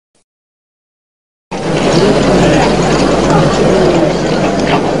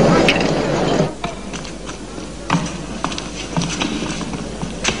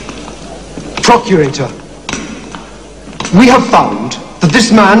Procurator, we have found that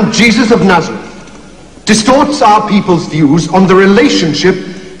this man, Jesus of Nazareth, distorts our people's views on the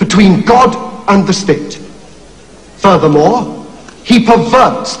relationship between God and the state. Furthermore, he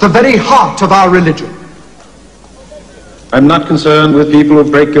perverts the very heart of our religion. I'm not concerned with people who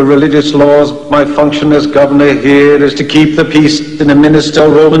break your religious laws. My function as governor here is to keep the peace and administer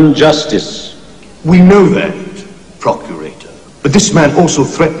Roman justice. We know that, Procurator. But this man also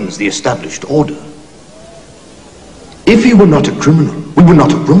threatens the established order. If he were not a criminal, we would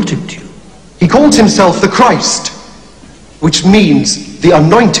not have brought him to you. He calls himself the Christ, which means the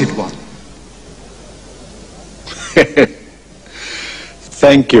Anointed One.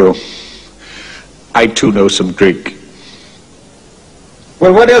 Thank you. I too know some Greek.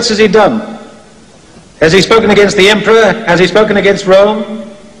 Well, what else has he done? Has he spoken against the emperor? Has he spoken against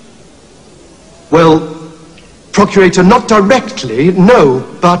Rome? Well, Procurator, not directly, no,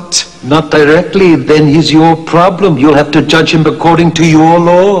 but... Not directly, then he's your problem. You'll have to judge him according to your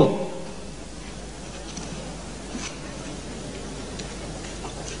law.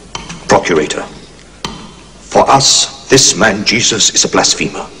 Procurator, for us, this man Jesus is a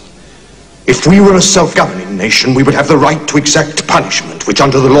blasphemer. If we were a self-governing nation, we would have the right to exact punishment, which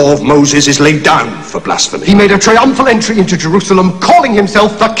under the law of Moses is laid down for blasphemy. He made a triumphal entry into Jerusalem, calling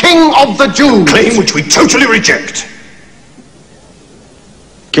himself the King of the Jews. Claim which we totally reject.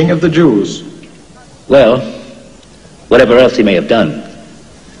 King of the Jews? Well, whatever else he may have done,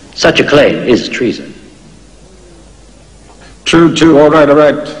 such a claim is treason. True, too. All right, all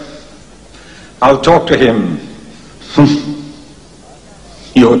right. I'll talk to him.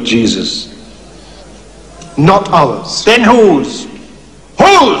 You're Jesus. Not ours. Then whose?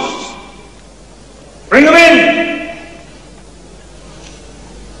 Whose? Bring him in!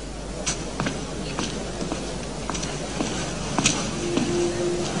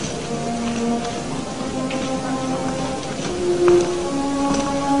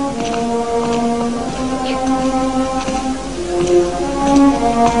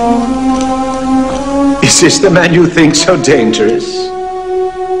 Is this the man you think so dangerous?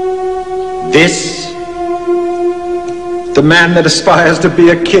 This? The man that aspires to be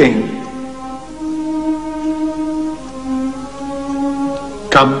a king?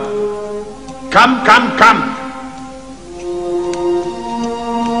 Come. Come, come, come!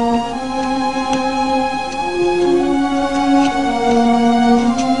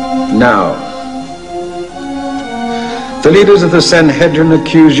 Now, the leaders of the Sanhedrin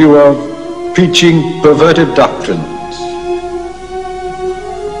accuse you of preaching perverted doctrines.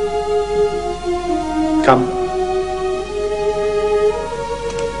 Come.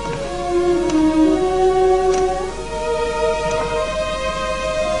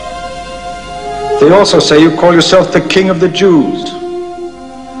 They also say you call yourself the King of the Jews.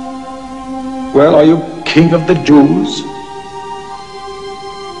 Well, are you King of the Jews?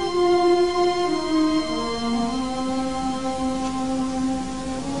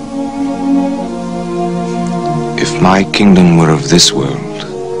 If my kingdom were of this world,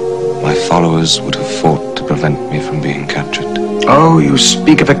 my followers would have fought to prevent me from being captured. Oh, you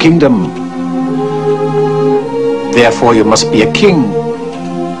speak of a kingdom. Therefore you must be a king.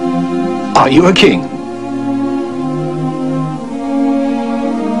 Are you a king?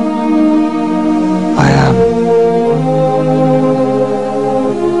 I am.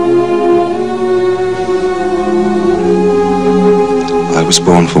 I was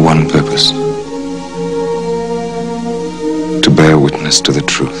born for one purpose. To bear witness to the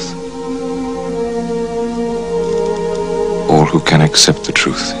truth. All who can accept the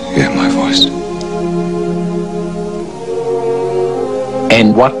truth hear my voice.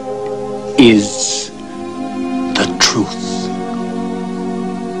 And what is the truth?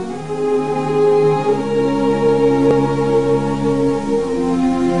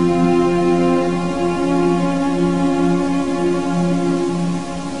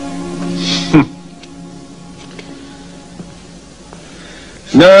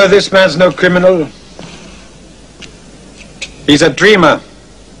 No, this man's no criminal. He's a dreamer.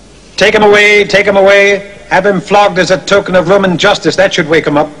 Take him away, take him away. Have him flogged as a token of Roman justice. That should wake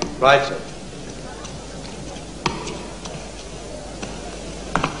him up. Right, sir.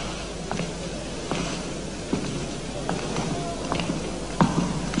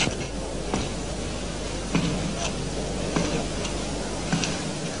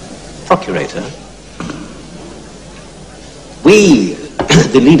 Procurator, we,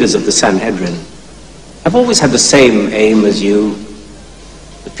 the leaders of the Sanhedrin, have always had the same aim as you,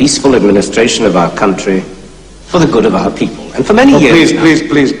 the peaceful administration of our country for the good of our people. And for many years now...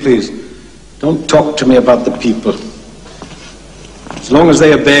 Please. Don't talk to me about the people. As long as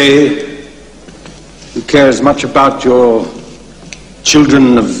they obey, You care as much about your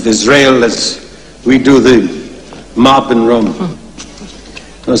children of Israel as we do the mob in Rome.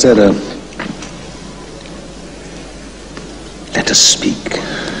 Was that let us speak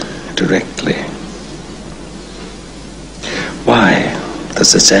directly. Why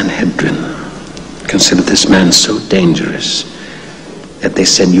does the Sanhedrin consider this man so dangerous that they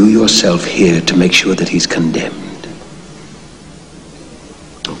send you yourself here to make sure that he's condemned?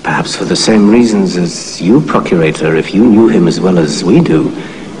 Perhaps for the same reasons as you, Procurator, if you knew him as well as we do,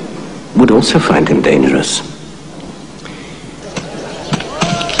 would also find him dangerous.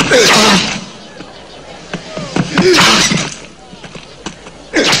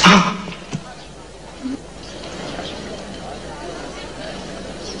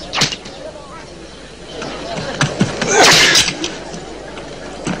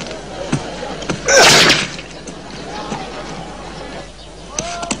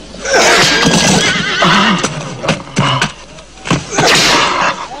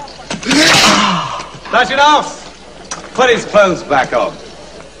 That's enough! Put his clothes back on.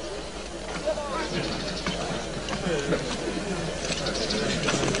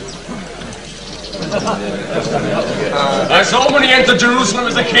 I saw when he entered Jerusalem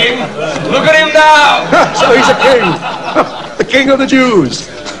as a king. Look at him now! So he's a king. The king of the Jews.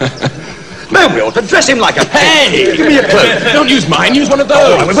 Man, we ought to dress him like a king. Hey! Give me a cloak. Don't use mine, use one of those.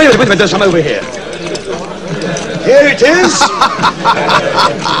 Oh, wait a minute, there's some over here. Here it is.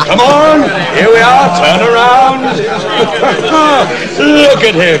 Come on. Here we are. Turn around. Look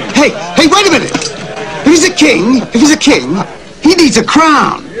at him. Hey, wait a minute. If he's a king, he needs a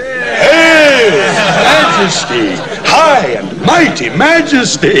crown. Hey, Majesty. High and mighty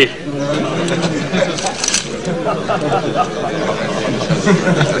Majesty.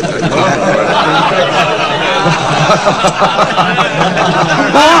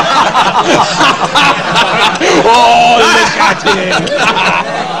 Oh, look at him!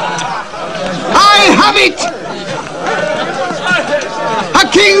 I have it! A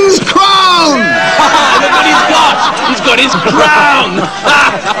king's crown! Look what he's got! He's got his crown!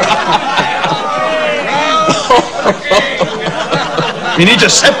 He needs a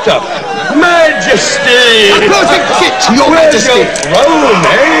scepter. Majesty! A perfect fit, your Where's majesty. your throne,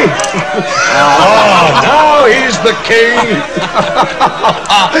 eh? Now he's the king.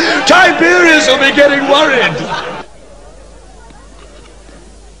 Tiberius will be getting worried.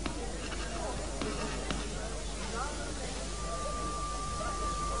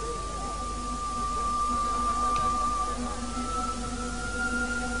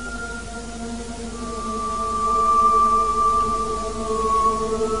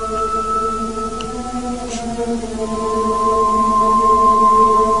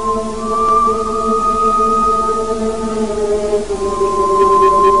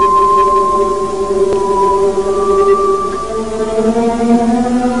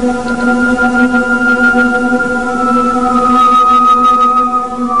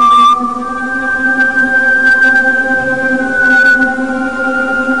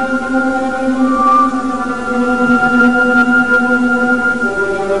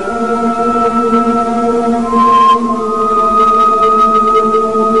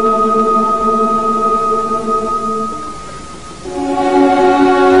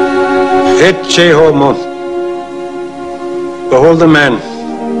 Ecce homo. Behold the man.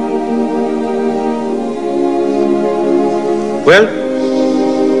 Well,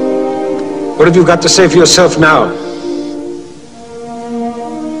 what have you got to say for yourself now?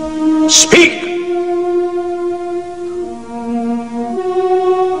 Speak!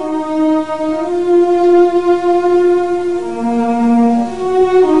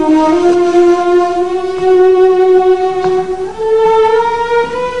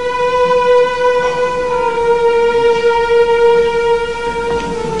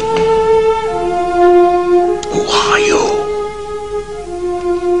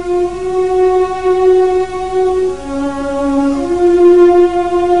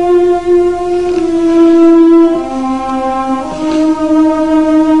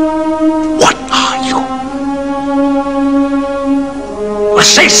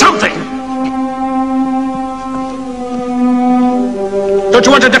 Say something! Don't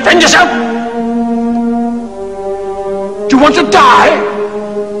you want to defend yourself? Do you want to die?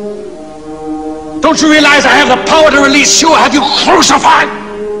 Don't you realize I have the power to release you or have you crucified?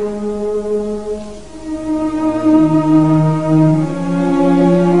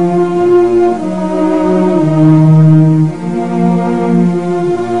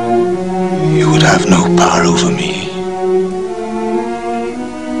 You would have no power over me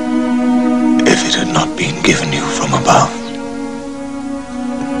if it had not been given you from above.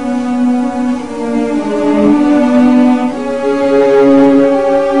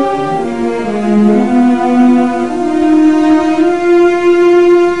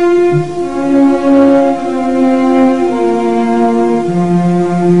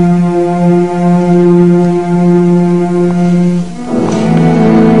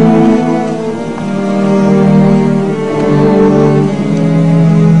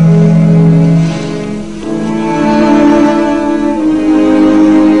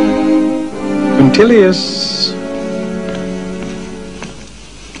 Achilles,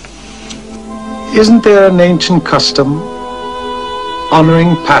 isn't there an ancient custom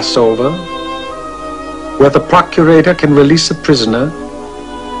honoring Passover where the procurator can release a prisoner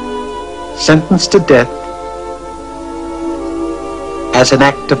sentenced to death as an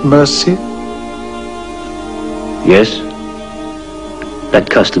act of mercy? Yes, that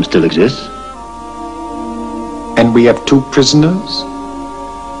custom still exists. And we have two prisoners,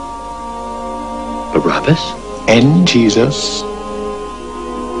 Barabbas and Jesus.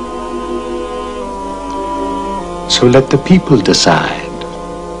 So let the people decide.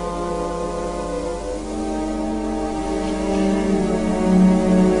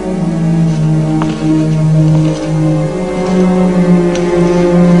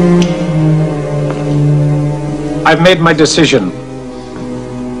 I've made my decision.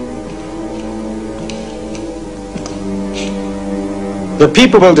 The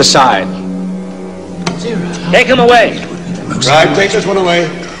people will decide. Take him away. Right, take this one away.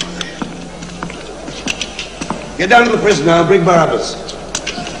 Get down to the prison now and bring Barabbas.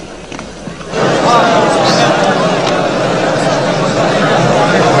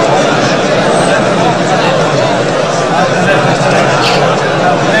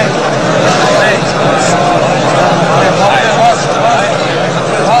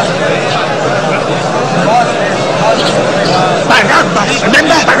 Barabbas,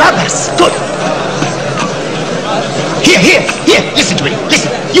 remember? Barabbas. Good. Here, listen to me.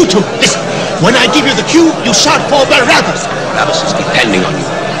 Listen, you two, listen. When I give you the cue, you shout for Barabbas. Barabbas is depending on you.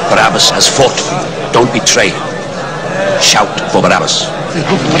 Barabbas has fought for you. Don't betray him. Shout for Barabbas.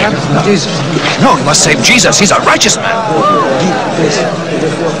 Jesus. No, you must save Jesus. He's a righteous man.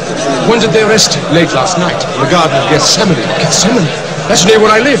 When did they arrest him? Late last night, in the Garden of Gethsemane. Gethsemane. That's near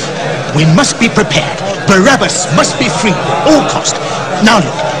where I live. We must be prepared. Barabbas must be free at all cost. Now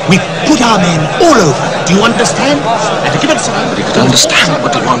look, we put our men all over. Do you understand? And to give it a sign. But he could understand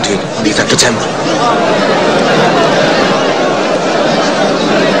what he wanted when he left the temple.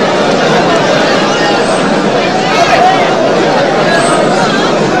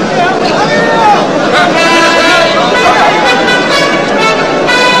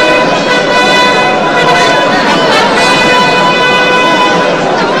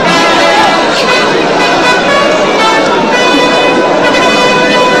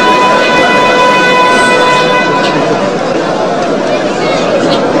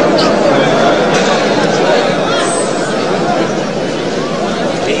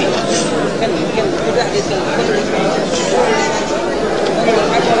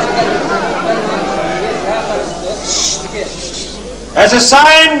 As a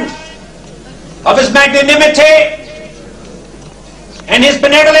sign of his magnanimity and his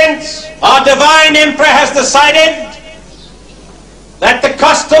benevolence, our divine emperor has decided that the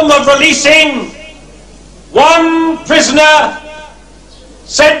custom of releasing one prisoner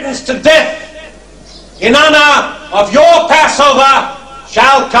sentenced to death in honor of your Passover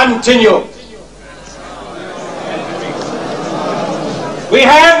shall continue. We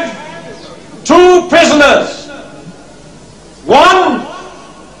have two prisoners. One,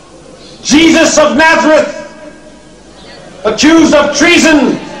 Jesus of Nazareth, accused of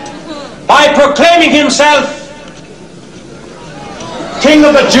treason by proclaiming himself King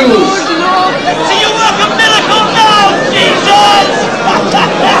of the Jews. Do you work a miracle now, Jesus?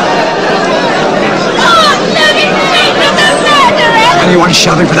 Anyone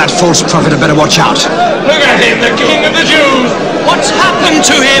shouting for that false prophet had better watch out. Look at him, the King of the Jews. What's happened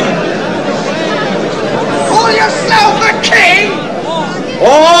to him? Call yourself a king?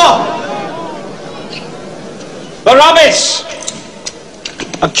 Or Barabbas,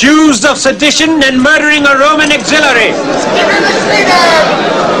 accused of sedition and murdering a Roman auxiliary.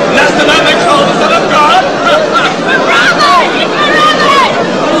 That's the man they call the Son of God. Barabbas! Barabbas!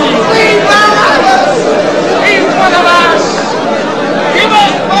 Free Barabbas! Free Barabbas! Give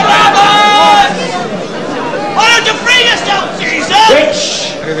us Barabbas! Why don't you free yourself, Jesus? Which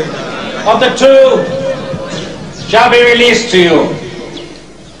of the two shall be released to you?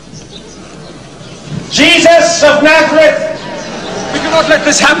 Jesus of Nazareth, We cannot let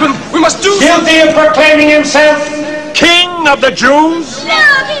this happen. We must do guilty of proclaiming himself King of the Jews? No,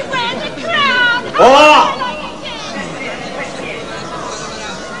 he wears a crown! Or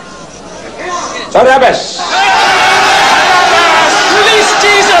Barabbas? Release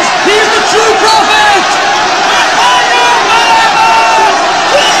Jesus! He is the true prophet!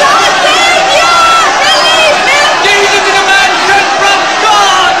 He's our savior! Release him! Jesus is a man sent from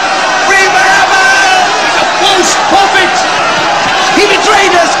God! Free Barabbas! He's a false prophet! He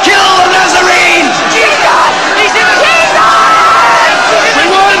betrayed us! Kill the Nazarene! Jesus! He's in Jesus! We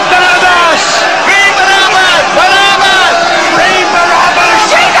want Barabbas! Free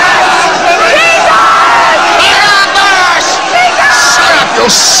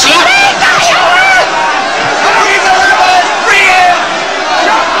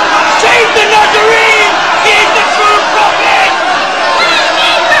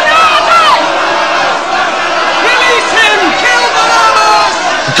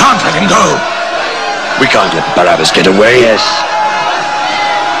go. We can't let Barabbas get away. Yes.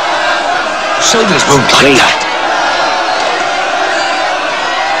 Soldiers won't like that.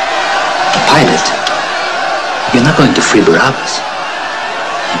 Pilate, you're not going to free Barabbas.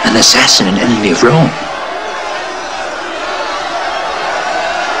 An assassin and enemy of Rome.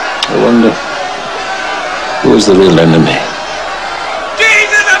 I wonder, who is the real enemy?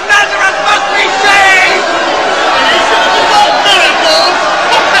 Jesus of Nazareth must be saved! He's talking about miracles!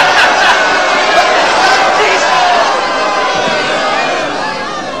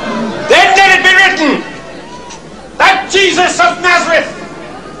 Then let it be written that Jesus of Nazareth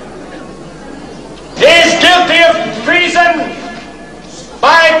is guilty of treason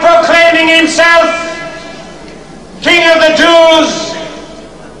by proclaiming himself King of the Jews,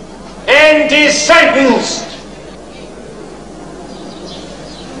 and is sentenced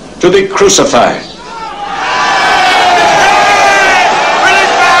to be crucified.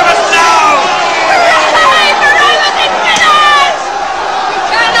 Release Barabbas now! Barabbas is sinners! You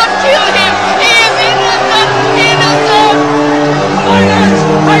cannot kill him! He is innocent! Innocent! Silence!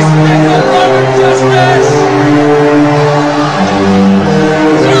 I speak of Roman justice!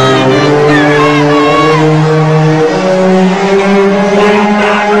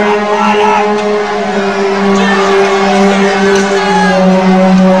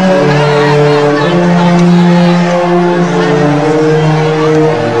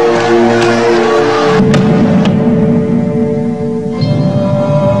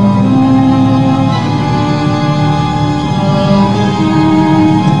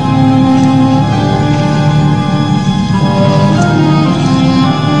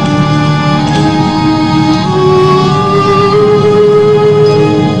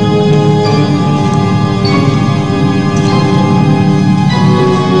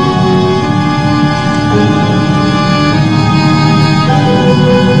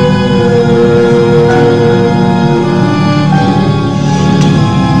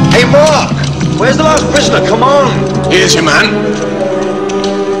 Come on! Here's your man.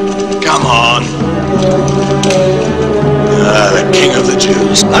 Come on. The King of the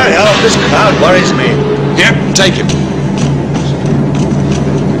Jews. Hurry up, this crowd worries me. Yep, take him.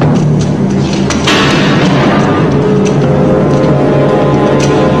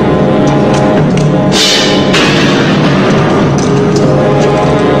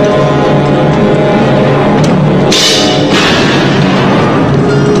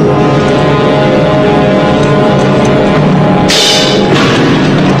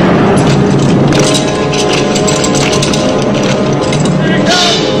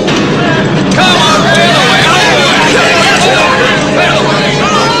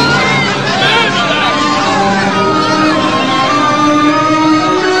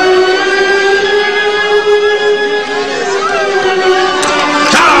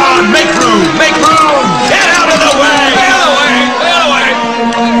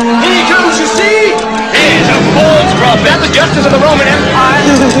 Justice of the Roman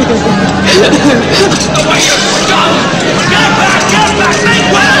Empire! The way you stop! Get back,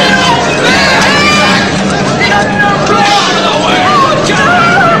 make way!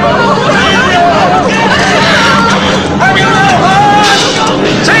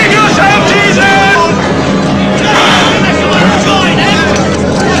 Save yourself, Jesus!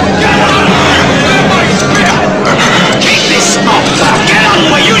 Keep this up! Get out of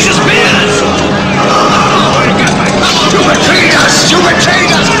the way, use your spears! You betrayed us! You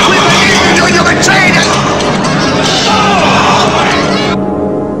betrayed us! You betrayed us!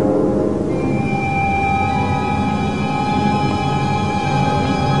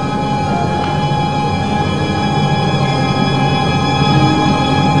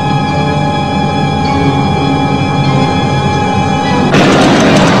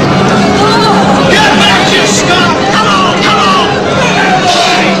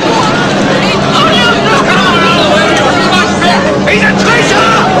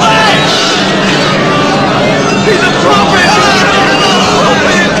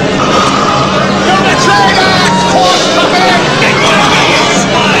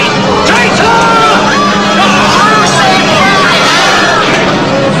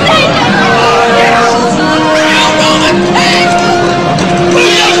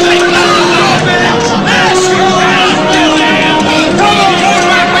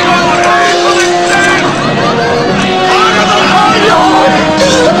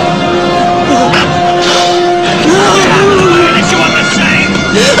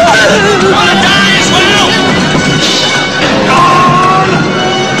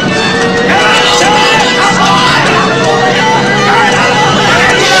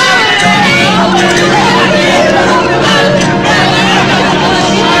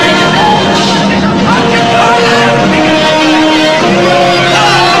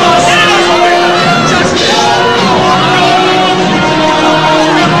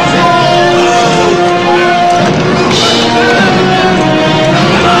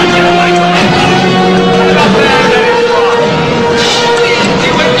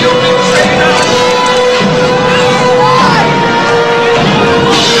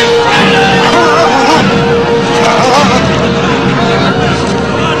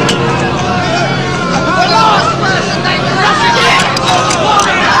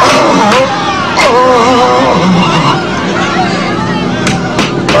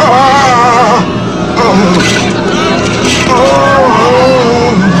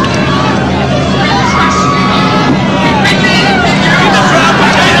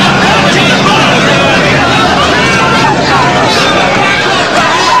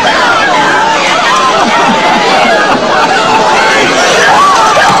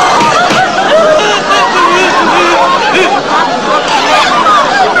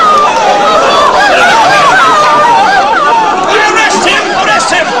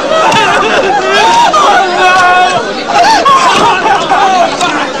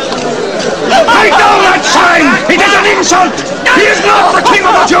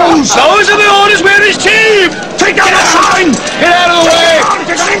 Those are the orders. We're his team. Take down that sign! Get out of the way.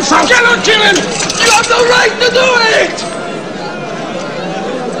 Get that insult! Kill him, kill him. You have the right to do it.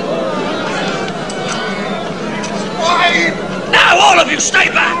 Why? Now, all of you, stay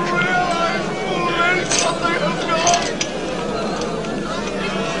back!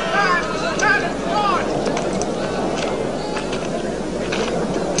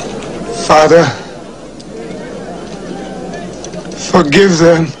 Father, forgive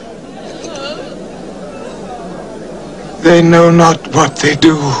them. They know not what they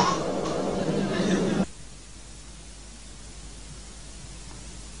do.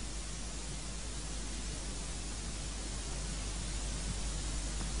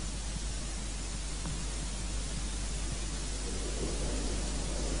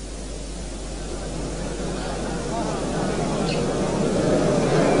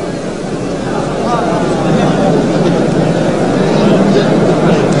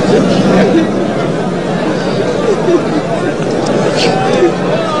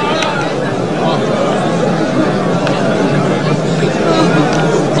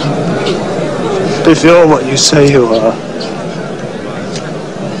 If you're what you say you are,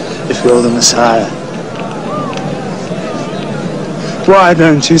 if you're the Messiah, why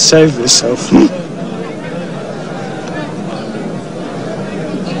don't you save yourself?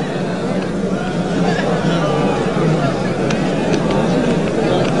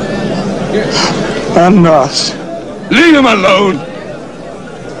 I'm not. Leave him alone.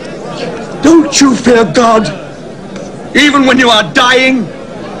 Don't you fear God, even when you are dying?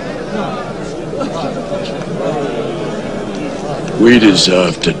 We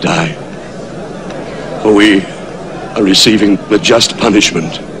deserve to die, for we are receiving the just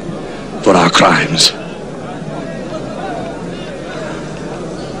punishment for our crimes.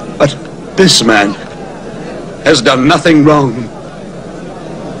 But this man has done nothing wrong.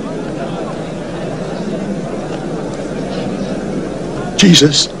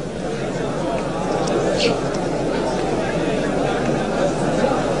 Jesus,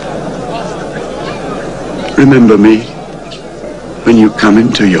 remember me when you come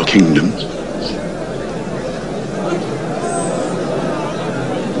into your kingdom.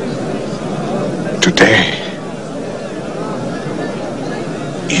 Today,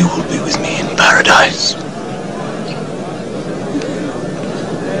 You will be with me in paradise.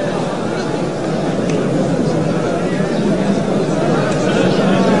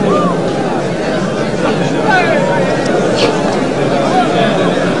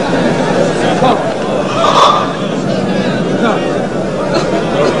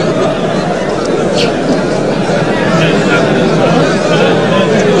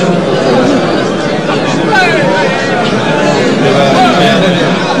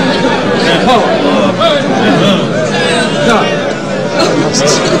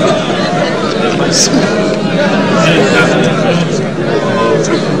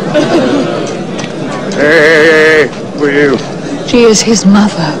 Hey, who are you? She is his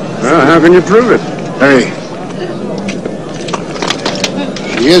mother. Well, how can you prove it? Hey.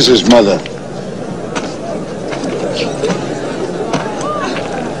 She is his mother.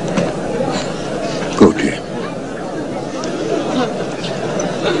 Go, dear.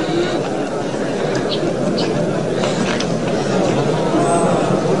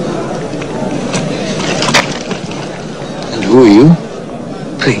 And who are you?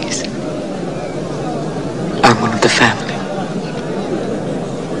 Please. I'm one of the family.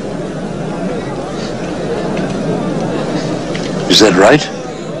 Is that right?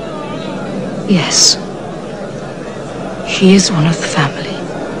 Yes. She is one of the family.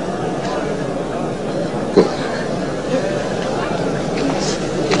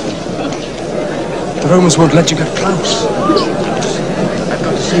 The Romans won't let you get close. I've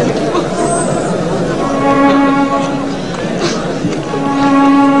got to see them.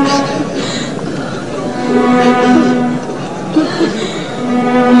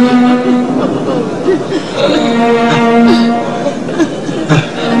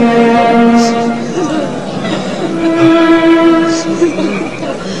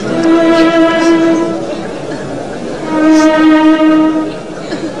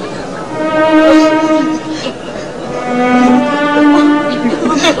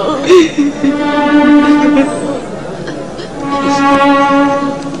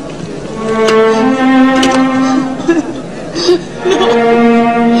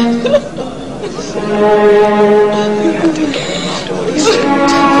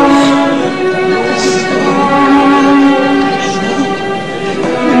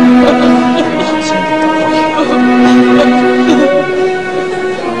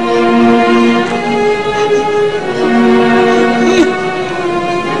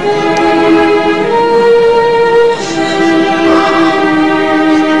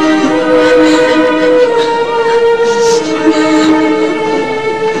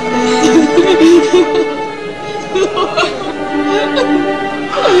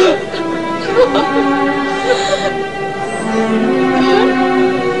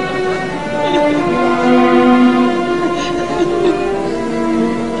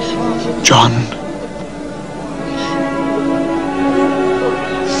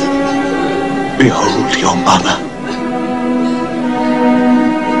 your mother.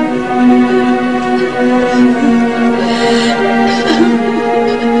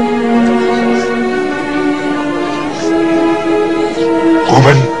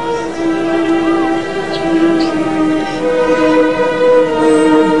 Woman,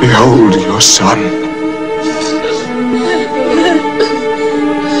 behold your son.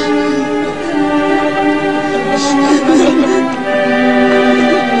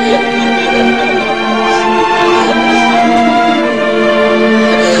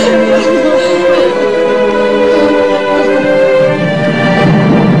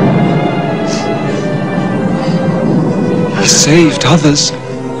 He saved others.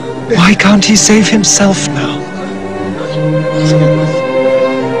 Why can't he save himself now?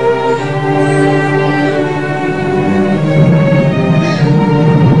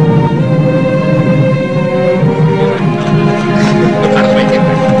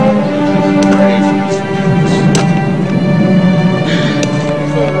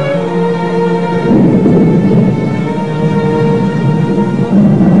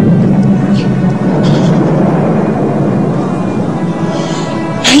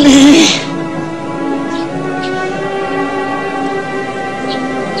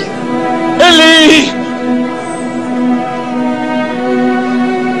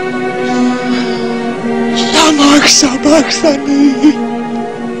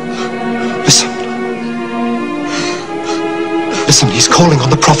 Listen, he's calling on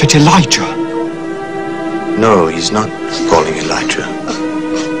the prophet Elijah. No, he's not calling Elijah.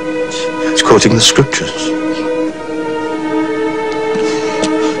 He's quoting the scriptures.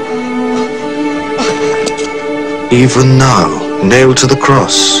 Even now, nailed to the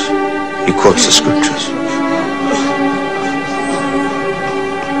cross, he quotes the scriptures.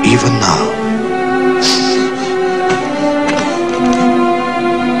 Even now.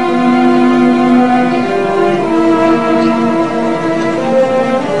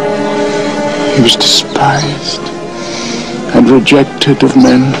 He was despised and rejected of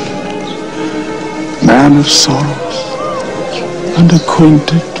men, man of sorrows and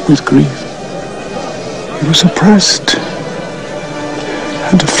acquainted with grief. He was oppressed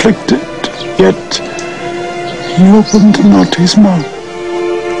and afflicted, yet he opened not his mouth.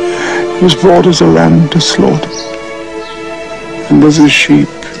 He was brought as a lamb to slaughter, and as a sheep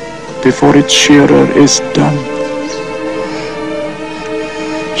before its shearer is dumb.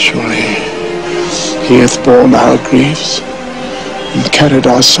 Surely he hath borne our griefs and carried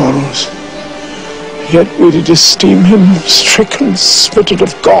our sorrows. Yet we did esteem him stricken, smitten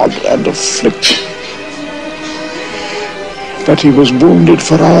of God, and afflicted. But he was wounded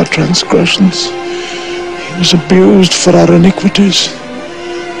for our transgressions. He was abused for our iniquities.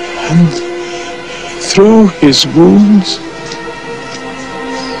 And through his wounds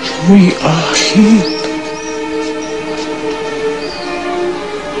we are healed.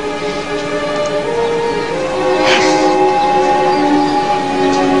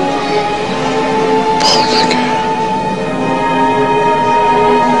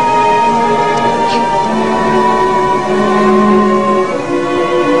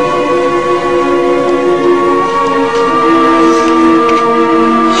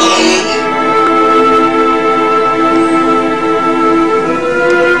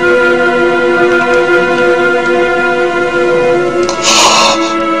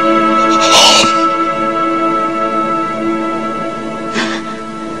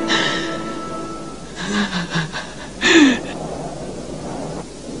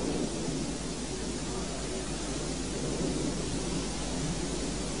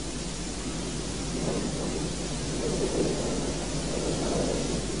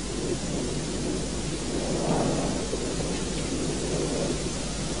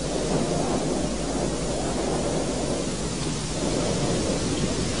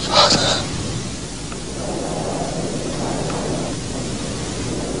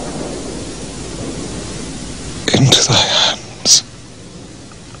 Into thy hands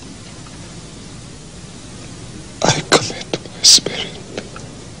I commit my spirit.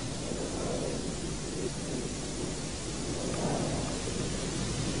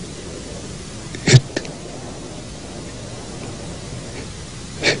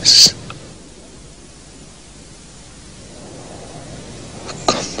 It is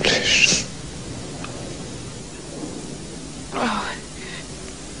accomplished.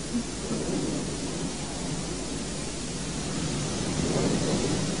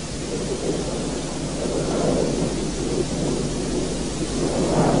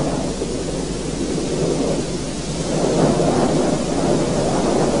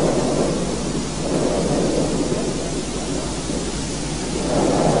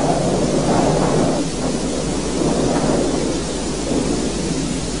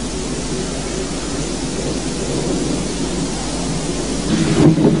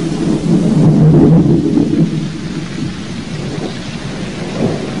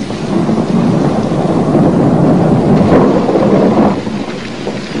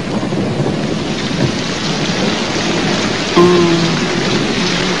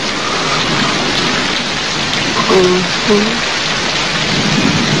 Oh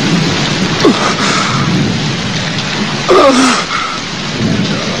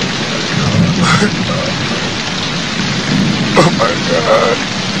my God.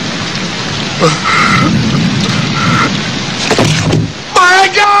 My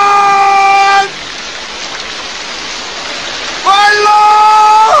God! My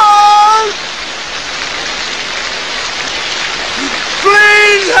Lord!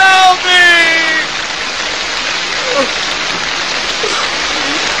 Please help me!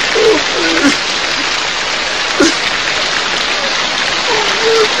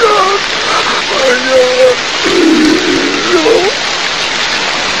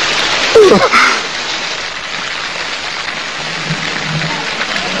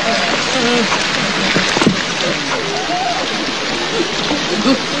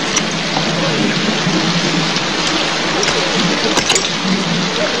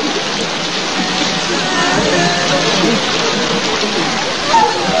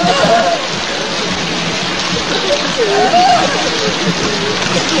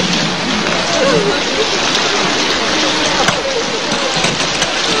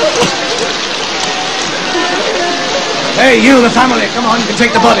 Hey, you, the family, come on, you can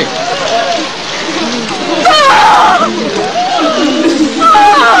take the body.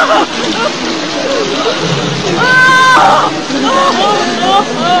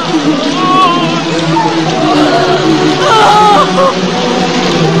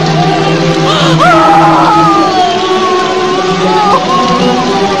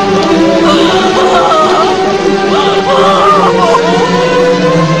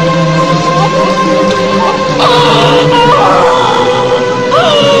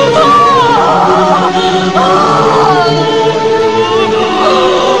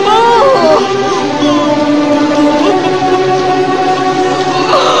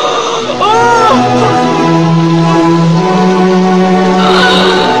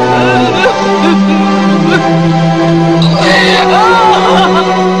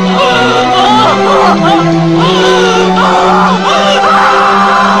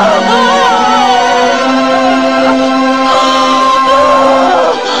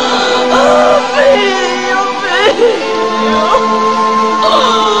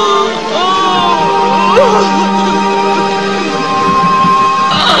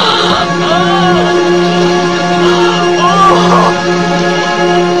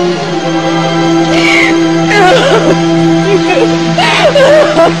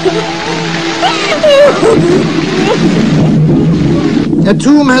 A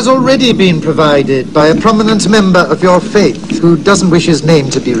tomb has already been provided by a prominent member of your faith who doesn't wish his name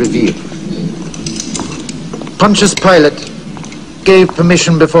to be revealed. Pontius Pilate gave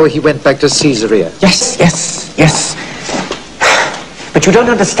permission before he went back to Caesarea. Yes, yes, yes. But you don't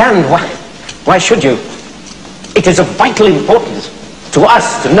understand. Why should you? It is of vital importance to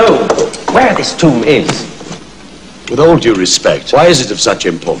us to know where this tomb is. With all due respect, why is it of such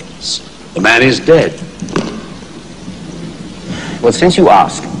importance? The man is dead. Well, since you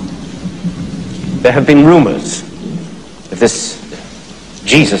ask, there have been rumors of this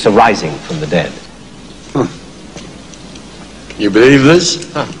Jesus arising from the dead. You believe this?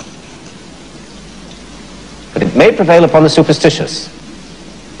 But it may prevail upon the superstitious.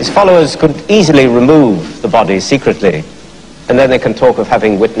 His followers could easily remove the body secretly, and then they can talk of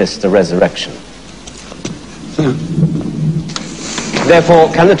having witnessed the resurrection. Therefore,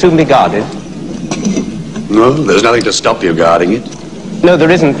 can the tomb be guarded? No, there's nothing to stop you guarding it. No, there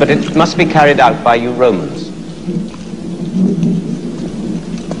isn't, but it must be carried out by you Romans.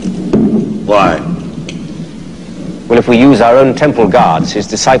 Why? Well, if we use our own temple guards, his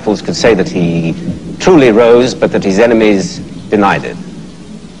disciples could say that he truly rose, but that his enemies denied it.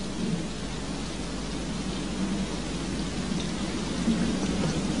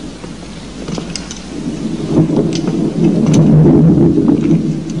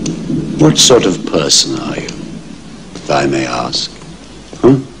 What sort of person are you, if I may ask?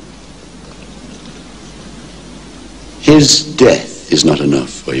 His death is not enough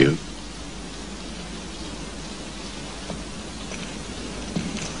for you.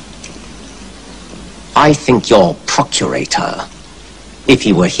 I think your procurator, if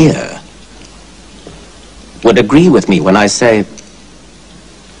he were here, would agree with me when I say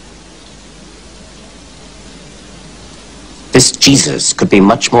this Jesus could be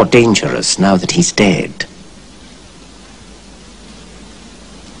much more dangerous now that he's dead.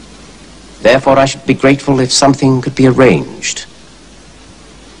 Therefore, I should be grateful if something could be arranged.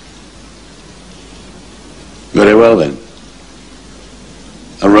 Very well, then.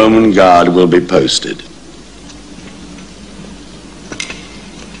 A Roman guard will be posted.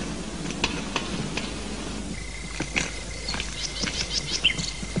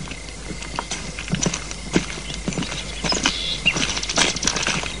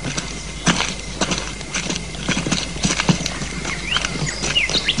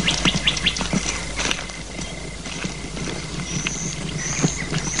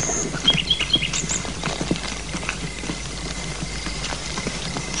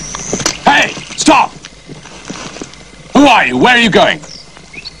 Stop! Who are you? Where are you going?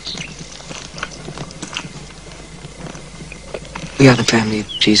 We are the family of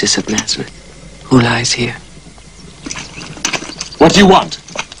Jesus of Nazareth, who lies here. What do you want?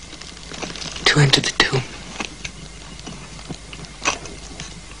 To enter the tomb.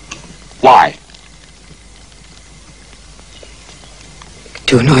 Why?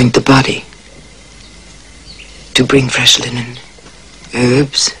 To anoint the body. To bring fresh linen,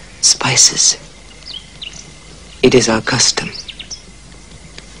 herbs, spices. It is our custom.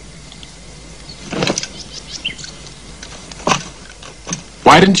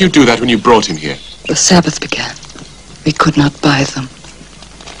 Why didn't you do that when you brought him here? The Sabbath began. We could not buy them.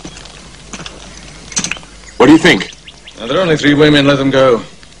 What do you think? Now, there are only 3 women. Let them go.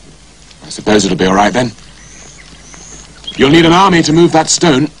 I suppose it'll be all right then. You'll need an army to move that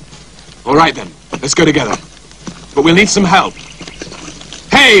stone. All right then, let's go together. But we'll need some help.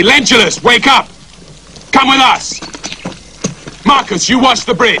 Hey, Lentulus, wake up! Come with us! Marcus, you watch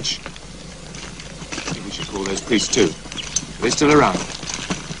the bridge. I think we should call those priests too. Are they still around?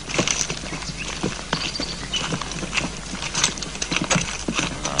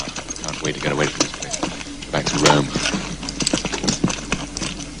 Can't wait to get away from this place. Go back to Rome.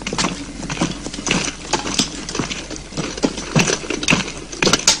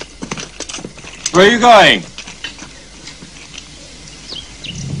 Where are you going?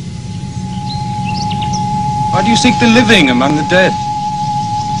 Why do you seek the living among the dead?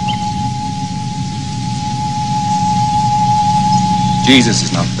 Jesus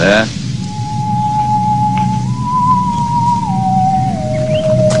is not there.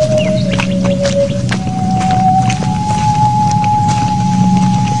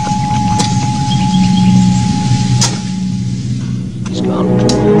 He's gone.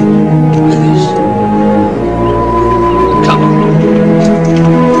 With us. Come on.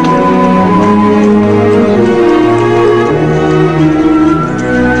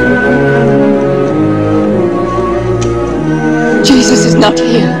 Jesus is not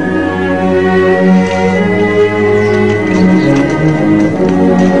here.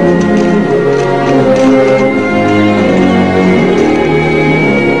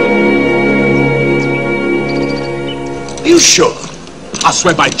 Are you sure? I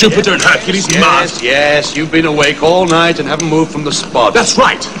swear by Jupiter and Hercules and Mars. Yes, you've been awake all night and haven't moved from the spot. That's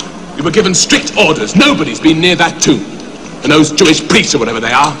right. We were given strict orders. Nobody's been near that tomb. And those Jewish priests or whatever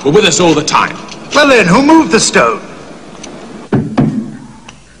they are were with us all the time. Well then, who moved the stone?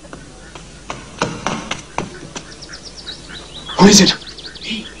 Who is it?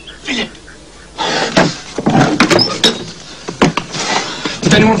 Me, Philip.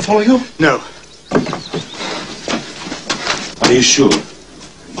 Did anyone follow you? No. Are you sure?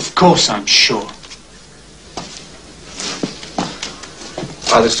 Of course I'm sure.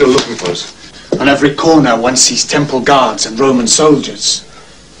 Are they still looking for us? On every corner one sees temple guards and Roman soldiers.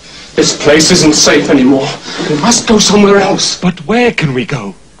 This place isn't safe anymore. We must go somewhere else. But where can we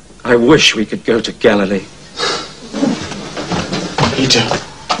go? I wish we could go to Galilee. Peter.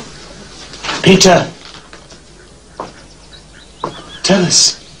 Peter. Tell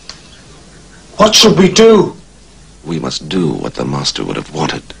us. What should we do? We must do what the Master would have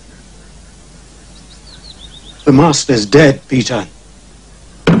wanted. The Master's dead, Peter.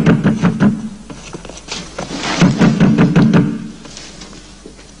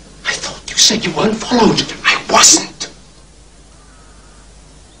 I thought you said you weren't followed. I wasn't.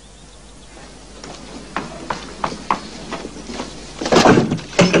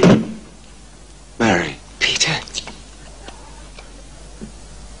 Mary. Peter.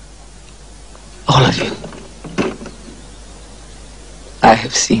 All of you. I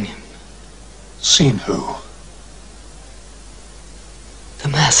have seen him. Seen who? The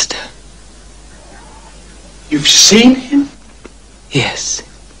Master. You've seen him? Yes.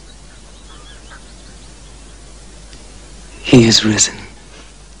 He is risen.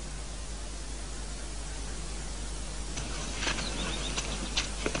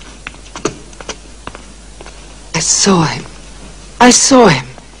 I saw him. I saw him.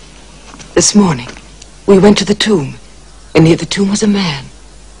 This morning, we went to the tomb, and near the tomb was a man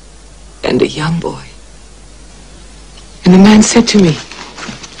and a young boy. And the man said to me,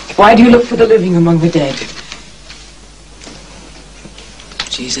 "Why do you look for the living among the dead?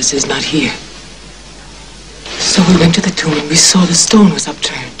 Jesus is not here." So we went to the tomb and we saw the stone was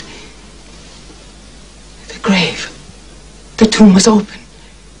upturned. The grave. The tomb was open.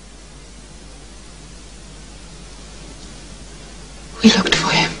 We looked for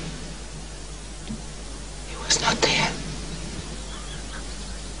him. He was not there.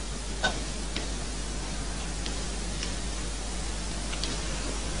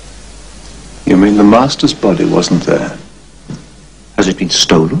 You mean the master's body wasn't there? Has it been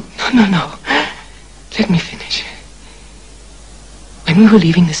stolen? No. Let me finish. When we were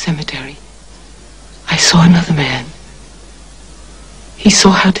leaving the cemetery, I saw another man. He saw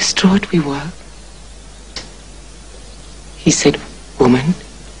how distraught we were. He said, "Woman,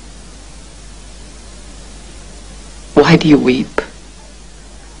 why do you weep?"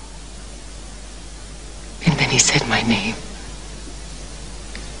 And then he said my name.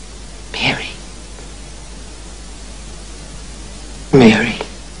 Mary. Mary.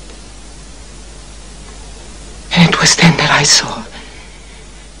 And it was then that I saw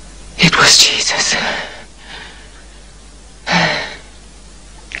it was Jesus.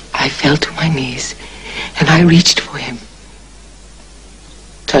 I fell to my knees and I reached for him.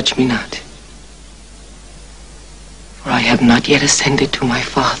 "Touch me not, for I have not yet ascended to my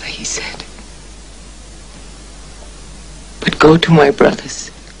Father," he said. "But go to my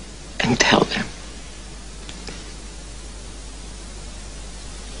brothers and tell them."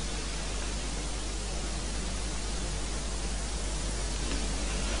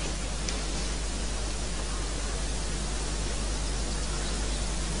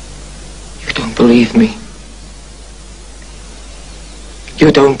 You don't believe me.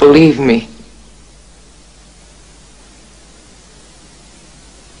 You don't believe me.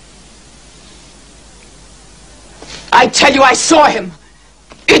 I tell you, I saw him.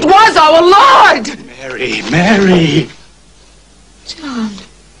 It was our Lord! Mary, Mary! John.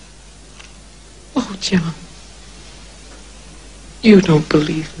 Oh, John. You don't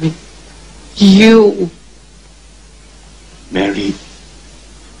believe me. You. Mary,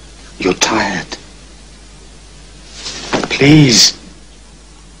 you're tired. Please.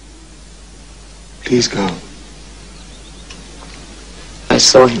 Please go. I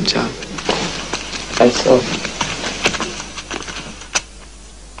saw him, John. I saw him.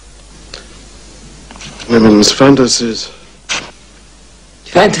 Women's fantasies.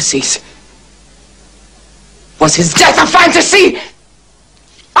 Fantasies? Was his death a fantasy?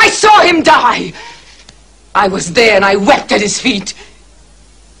 I saw him die. I was there and I wept at his feet.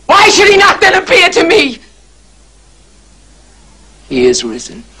 Why should he not then appear to me? He is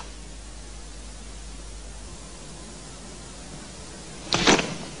risen.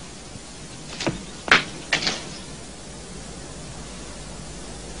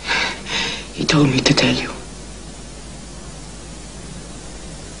 He told me to tell you.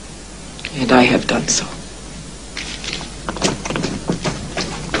 And I have done so.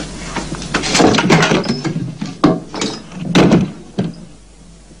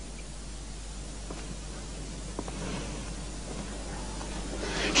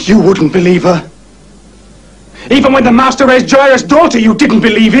 You wouldn't believe her. Even when the master raised Jairus' daughter, you didn't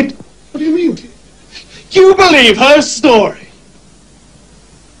believe it. What do you mean? You believe her story?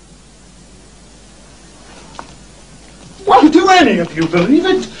 Well, do any of you believe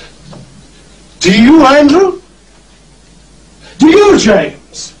it? Do you, Andrew? Do you,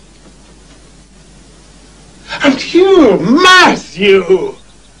 James? And you, Matthew?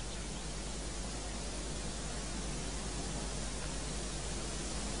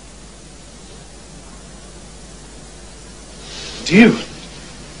 Do you?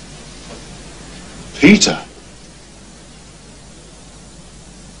 Peter?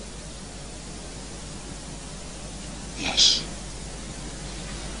 Yes.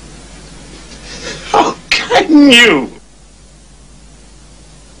 How can you?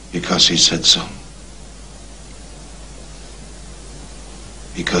 Because he said so.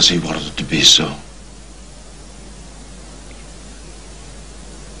 Because he wanted it to be so.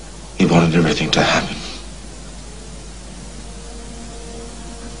 He wanted everything to happen.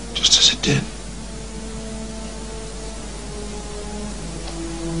 Just as it did.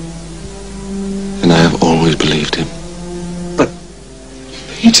 And I have always believed him. But,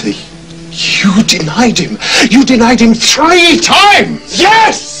 Peter, you denied him. You denied him 3 times!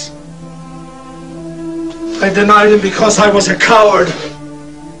 Yes! I denied him because I was a coward.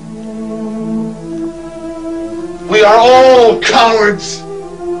 We are all cowards.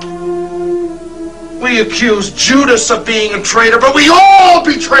 We accused Judas of being a traitor, but we all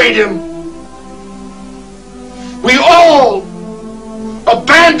betrayed him. We all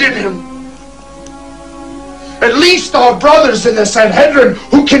abandoned him. At least our brothers in the Sanhedrin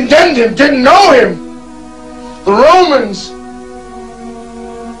who condemned him didn't know him. The Romans,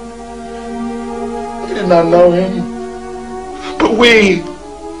 they did not know him. But we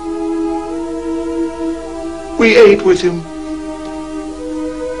ate with him.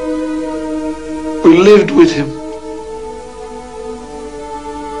 We lived with him.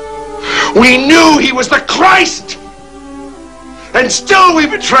 We knew he was the Christ, and still we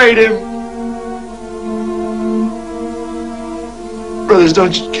betrayed him. brothers,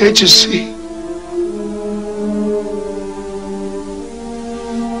 can't you see?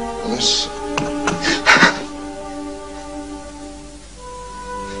 Yes.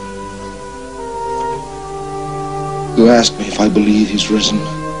 You asked me if I believe he's risen.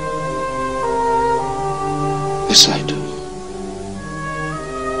 Yes, I do.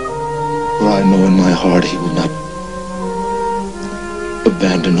 For I know in my heart he will not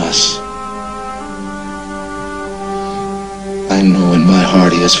abandon us. I know in my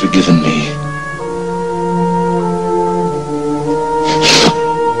heart he has forgiven me.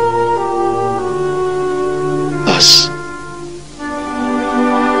 Us.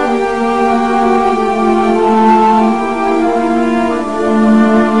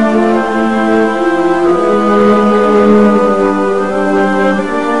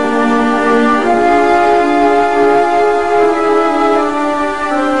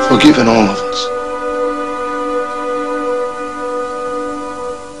 Forgiven all of us.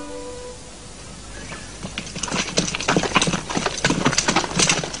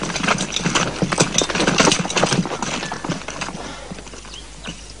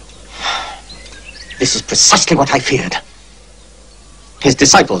 This is precisely what I feared. His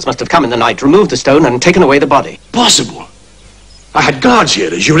disciples must have come in the night, removed the stone, and taken away the body. Possible. I had guards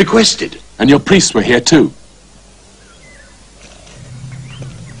here, as you requested. And your priests were here too.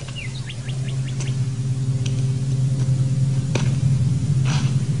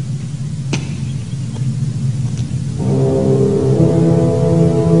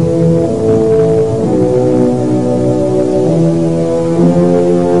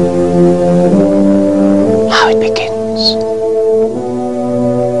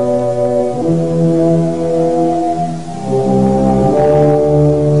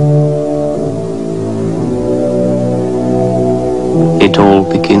 It all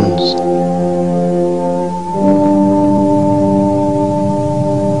begins.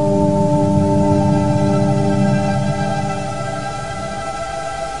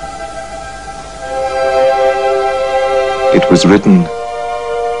 It was written,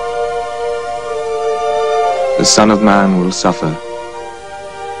 the Son of Man will suffer,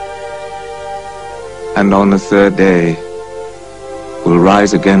 and on the third day will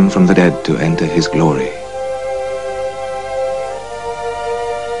rise again from the dead to enter his glory.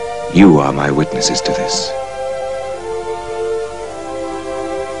 You are my witnesses to this.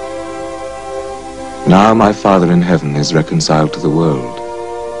 Now my Father in heaven is reconciled to the world,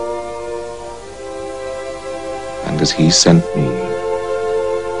 and as he sent me,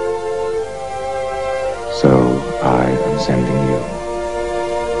 so I am sending you.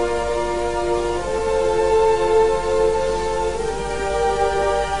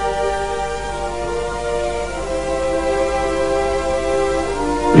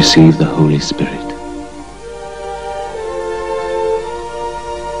 Receive the Holy Spirit.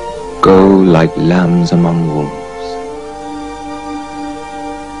 Go like lambs among wolves.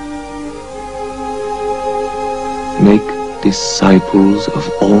 Make disciples of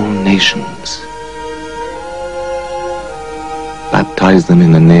all nations. Baptize them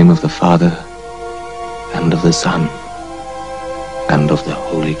in the name of the Father, and of the Son, and of the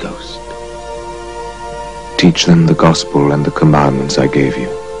Holy Ghost. Teach them the gospel and the commandments I gave you.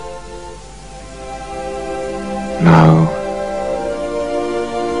 Now,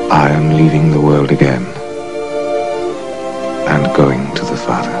 I am leaving the world again and going to the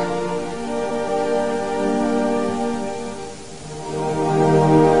Father.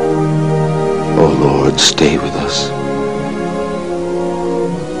 O Lord, stay with us.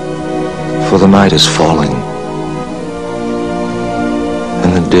 For the night is falling,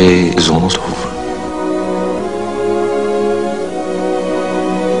 and the day is almost over.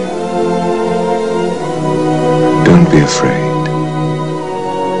 Don't be afraid.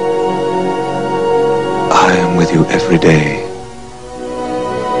 I am with you every day